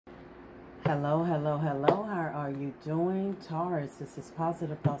Hello, hello, hello. How are you doing, Taurus? This is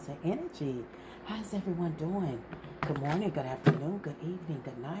Positive Thoughts and Energy. How's everyone doing? Good morning, good afternoon, good evening,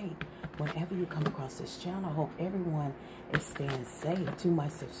 good night. Whenever you come across this channel, I hope everyone is staying safe. To my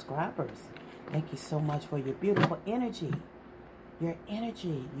subscribers, thank you so much for your beautiful energy. Your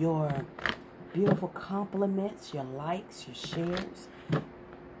energy, your beautiful compliments, your likes, your shares.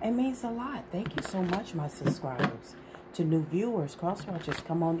 It means a lot. Thank you so much, my subscribers. To new viewers, cross-watchers,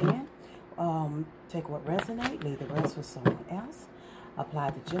 come on in. Take what resonates, leave the rest with someone else.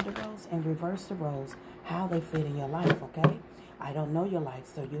 Apply the gender roles and reverse the roles, how they fit in your life, okay? I don't know your life,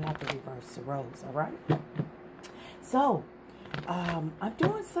 so you have to reverse the roles, all right? So, I'm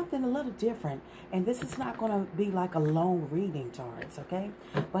doing something a little different, and this is not going to be like a long reading, Taurus, okay?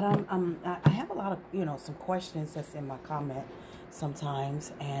 But I have a lot of, some questions that's in my comment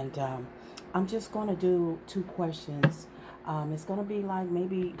sometimes, and I'm just going to do 2 questions. It's going to be like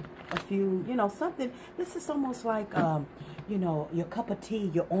maybe a few, something. This is almost like, your cup of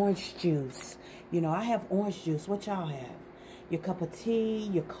tea, your orange juice. I have orange juice. What y'all have? Your cup of tea,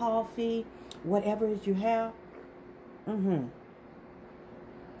 your coffee, whatever it is you have.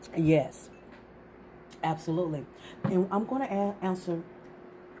 Yes, absolutely. And I'm going to answer,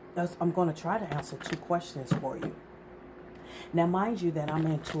 I'm going to try to answer 2 questions for you. Now, mind you that I'm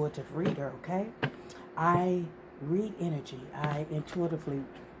an intuitive reader, okay? I read energy. I intuitively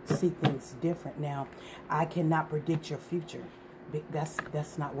see things different. Now, I cannot predict your future.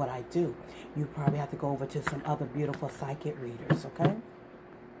 That's not what I do. You probably have to go over to some other beautiful psychic readers, okay?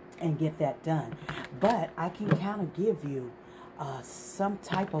 And get that done. But I can kind of give you some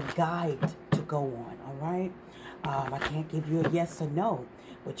type of guide to go on, all right? I can't give you a yes or no,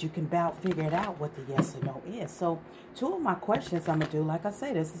 but you can figure it out what the yes or no is. So 2 of my questions I'm gonna do, like I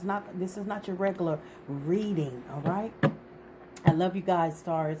say, this is not your regular reading, all right? I love you guys,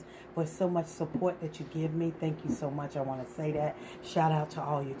 stars, for so much support that you give me. Thank you so much. I want to say that. Shout out to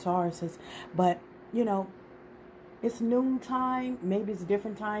all you Tauruses. But it's noon time. Maybe it's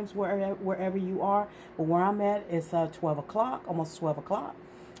different times wherever you are. But where I'm at, it's 12 o'clock, almost 12 o'clock.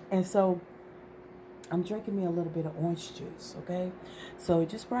 And so I'm drinking me a little bit of orange juice, okay? So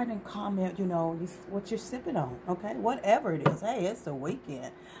just write and comment, what you're sipping on, okay? Whatever it is. Hey, it's the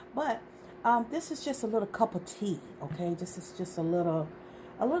weekend. But this is just a little cup of tea, okay? This is just a little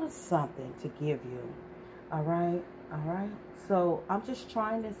something to give you, all right? All right? So I'm just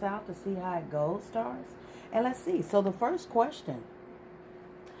trying this out to see how it goes, stars. And let's see. So the first question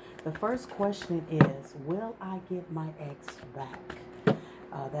is, will I get my ex back?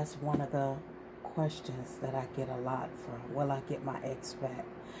 That's one of the questions that I get a lot from. Will I get my ex back?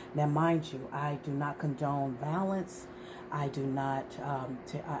 Now, mind you, I do not condone violence. I do not,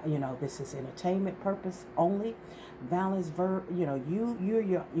 this is entertainment purpose only. Violence, you're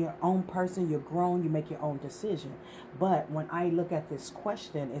your own person. You're grown. You make your own decision. But when I look at this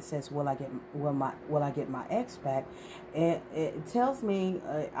question, it says, will I get my ex back? It tells me,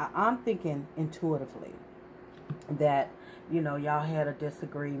 I'm thinking intuitively that, y'all had a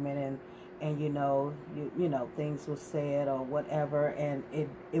disagreement and things were said or whatever, and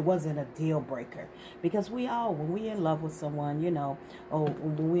it wasn't a deal breaker, because when we in love with someone,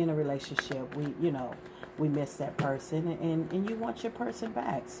 when we in a relationship, we miss that person, and you want your person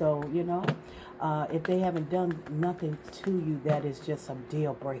back. So if they haven't done nothing to you, that is just a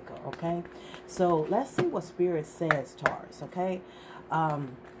deal breaker. Okay, so let's see what Spirit says, Taurus. Okay,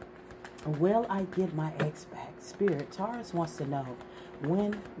 will I get my ex back? Spirit, Taurus wants to know,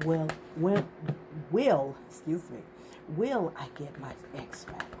 will I get my ex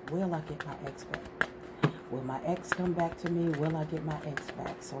back? Will I get my ex back? Will my ex come back to me? Will I get my ex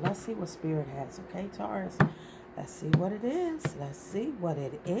back? So let's see what Spirit has, okay, Taurus? Let's see what it is. Let's see what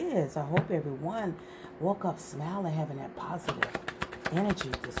it is. I hope everyone woke up smiling, having that positive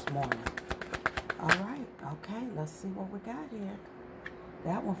energy this morning. All right, okay, let's see what we got here.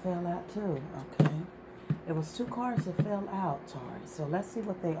 That one fell out too, okay. There was 2 cards that fell out, Taurus. So let's see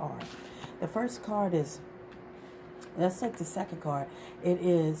what they are. The first card is, let's take the second card. It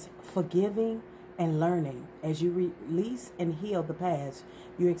is forgiving and learning. As you release and heal the past,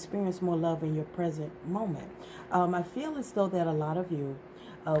 you experience more love in your present moment. I feel as though that a lot of you,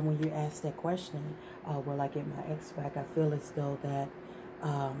 when you ask that question, will I get my ex back? I feel as though that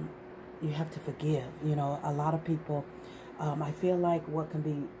you have to forgive. A lot of people, I feel like what can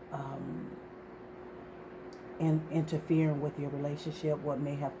be interfering with your relationship, what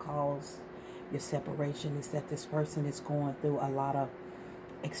may have caused your separation, is that this person is going through a lot of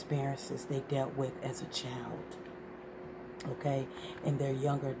experiences they dealt with as a child, okay, in their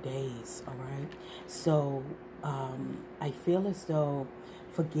younger days, all right? So I feel as though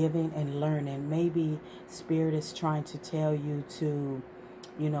forgiving and learning. Maybe Spirit is trying to tell you to,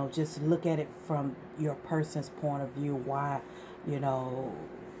 just look at it from your person's point of view, why,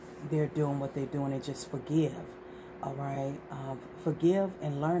 they're doing what they're doing, and just forgive. All right. Forgive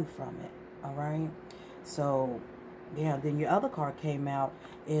and learn from it. All right. So, yeah, then your other card came out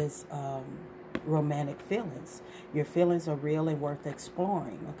is romantic feelings. Your feelings are real and worth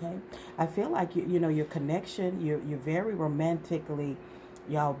exploring. Okay. I feel like, your connection, you're very romantically,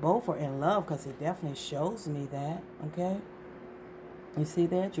 y'all both are in love, because it definitely shows me that. Okay. You see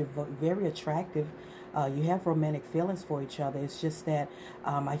that? You're very attractive. You have romantic feelings for each other. It's just that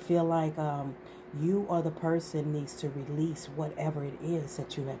I feel like you or the person needs to release whatever it is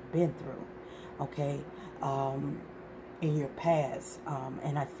that you have been through, okay, in your past.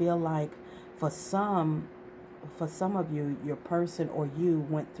 And I feel like for some of you, your person or you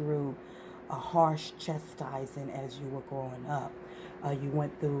went through a harsh chastising as you were growing up. You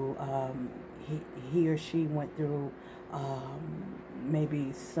went through, he or she went through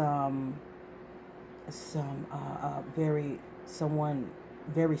maybe someone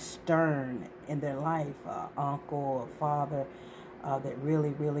very stern in their life, uncle or father, that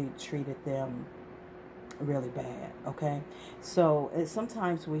really treated them really bad. Okay, so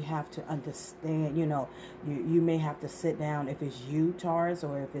sometimes we have to understand, you may have to sit down, if it's you, Taurus,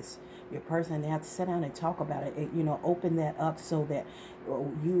 or if it's your person, they have to sit down and talk about it, open that up so that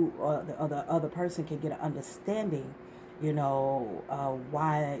you or the other person can get an understanding,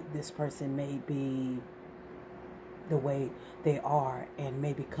 why this person may be the way they are, and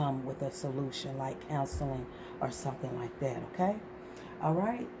maybe come with a solution like counseling or something like that. Okay. All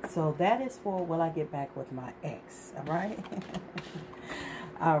right. So that is for will I get back with my ex. All right.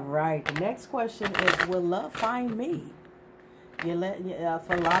 All right. The next question is, will love find me? For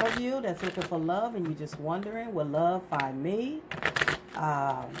a lot of you that's looking for love and you're just wondering, will love find me?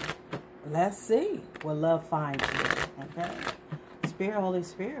 Let's see. Will love find you? Okay. Spirit, Holy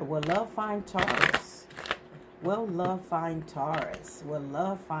Spirit, will love find Taurus? Will love find Taurus? Will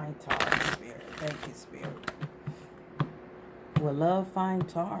love find Taurus, Spirit? Thank you, Spirit. Will love find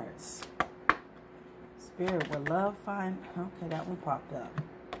Taurus? Spirit, will love find... Okay, that one popped up.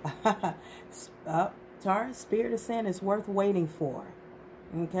 Taurus, Spirit is saying it's worth waiting for.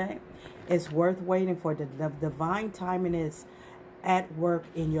 Okay? It's worth waiting for. The divine timing is at work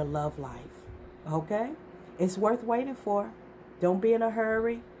in your love life. Okay? It's worth waiting for. Don't be in a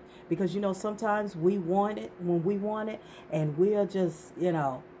hurry. Because, sometimes we want it when we want it. And we'll just,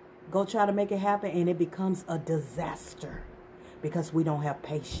 go try to make it happen. And it becomes a disaster. Because we don't have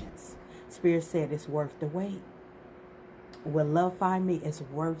patience. Spirit said it's worth the wait. Will love find me? It's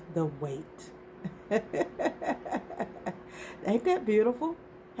worth the wait. Ain't that beautiful?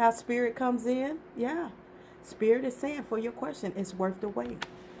 How Spirit comes in? Yeah. Spirit is saying for your question, it's worth the wait.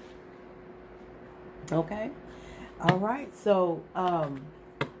 Okay. All right. So,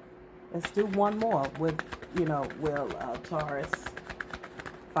 let's do one more with, will Taurus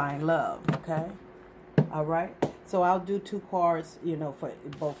find love? Okay. All right. So I'll do 2 cards, for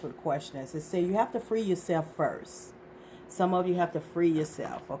both of the questions. It says you have to free yourself first. Some of you have to free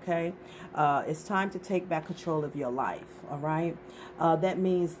yourself, okay? It's time to take back control of your life, all right? That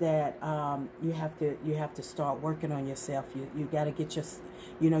means that you have to start working on yourself. You got to get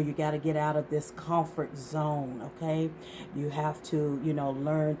you got to get out of this comfort zone, okay? You have to,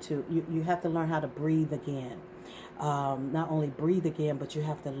 learn to you have to learn how to breathe again. Not only breathe again, but you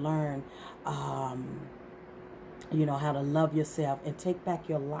have to learn how to love yourself and take back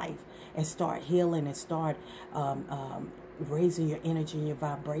your life and start healing and start raising your energy and your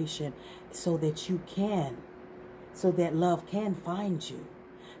vibration so that love can find you.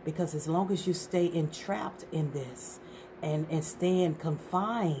 Because as long as you stay entrapped in this and staying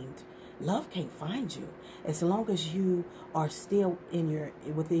confined, love can't find you. As long as you are still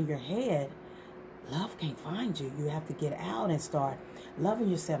within your head, love can't find you. You have to get out and start loving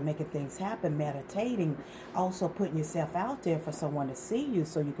yourself, making things happen, meditating, also putting yourself out there for someone to see you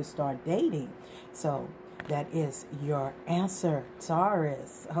so you can start dating. So that is your answer,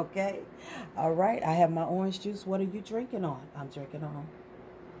 Taurus. Okay? All right. I have my orange juice. What are you drinking on? I'm drinking on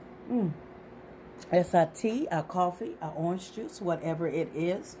it's a tea, a coffee, a orange juice, whatever it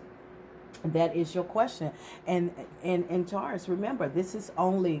is. That is your question. And Taurus, remember, this is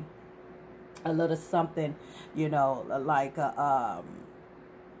only a little something, like a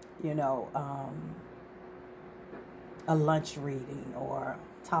lunch reading or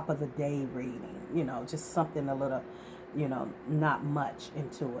top of the day reading, just something a little, not much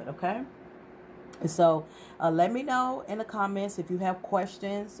into it, okay? So let me know in the comments if you have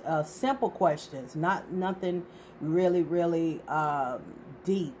questions, simple questions, nothing really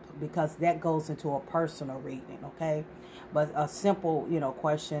deep, because that goes into a personal reading, okay? But a simple,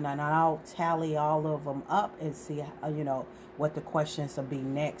 question, and I'll tally all of them up and see, what the questions will be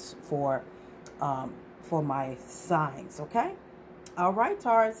next for my signs, okay? All right,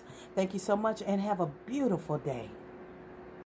 Taurus. Thank you so much, and have a beautiful day.